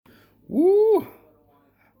Woo!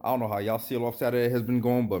 I don't know how y'all seal off Saturday has been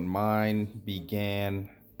going, but mine began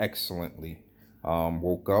excellently.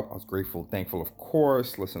 Woke up, I was grateful, thankful, of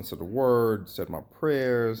course, listened to the word, said my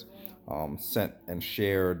prayers, sent and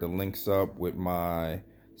shared the links up with my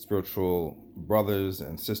spiritual brothers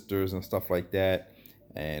and sisters and stuff like that,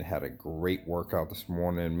 and had a great workout this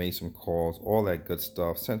morning, made some calls, all that good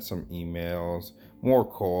stuff, sent some emails, more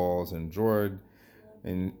calls, enjoyed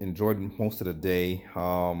most of the day.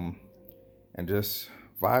 And just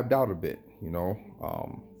vibed out a bit,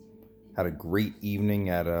 had a great evening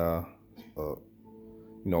at a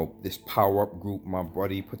this power up group my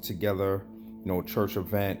buddy put together, church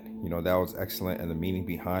event. That was excellent, and the meaning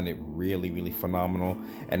behind it really, really phenomenal.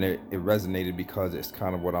 And it resonated because it's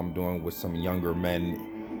kind of what I'm doing with some younger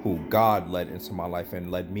men who God led into my life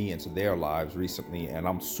and led me into their lives recently. And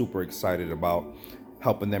I'm super excited about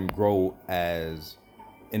helping them grow as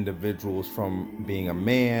individuals, from being a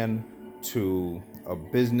man to a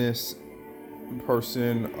business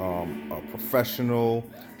person, a professional,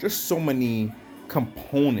 just so many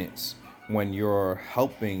components when you're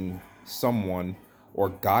helping someone or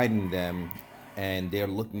guiding them and they're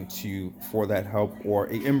looking to you for that help, or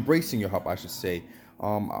embracing your help, I should say.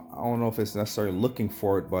 I don't know if it's necessarily looking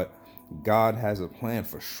for it, but God has a plan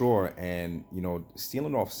for sure. And,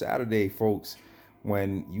 stealing off Saturday, folks,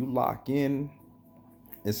 when you lock in,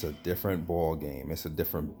 it's a different ball game. It's a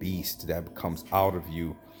different beast that comes out of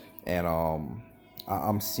you, and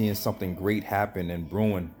I'm seeing something great happen and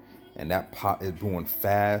brewing, and that pot is brewing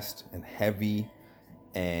fast and heavy,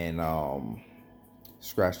 and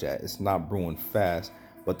scratch that. It's not brewing fast,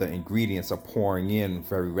 but the ingredients are pouring in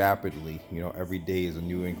very rapidly. Every day is a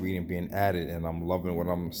new ingredient being added, and I'm loving what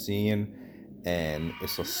I'm seeing. And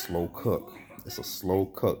it's a slow cook. It's a slow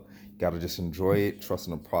cook. Gotta just enjoy it, trust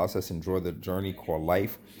in the process, enjoy the journey called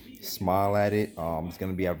life, smile at it. There's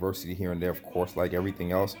gonna be adversity here and there, of course, like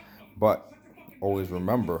everything else, but always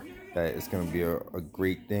remember that it's gonna be a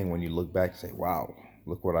great thing when you look back and say, wow,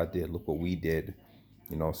 look what I did, look what we did.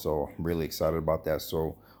 So I'm really excited about that.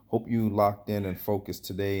 So hope you locked in and focused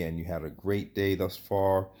today, and you had a great day thus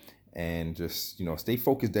far. And just stay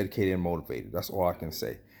focused, dedicated, and motivated. That's all I can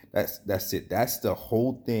say. That's it. That's the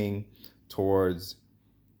whole thing towards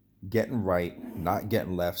getting right, not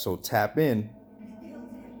getting left. So tap in.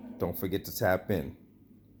 Don't forget to tap in,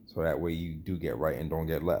 so that way you do get right and don't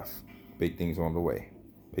get left. Big things on the way.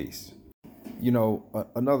 Peace.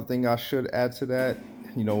 Another thing I should add to that,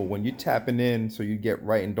 when you're tapping in so you get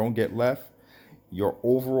right and don't get left, your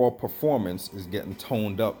overall performance is getting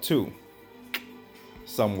toned up too.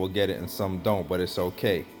 Some will get it and some don't, but it's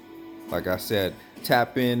okay. Like I said,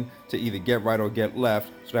 tap in to either get right or get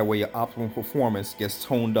left, so that way your optimal performance gets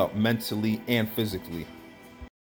toned up mentally and physically.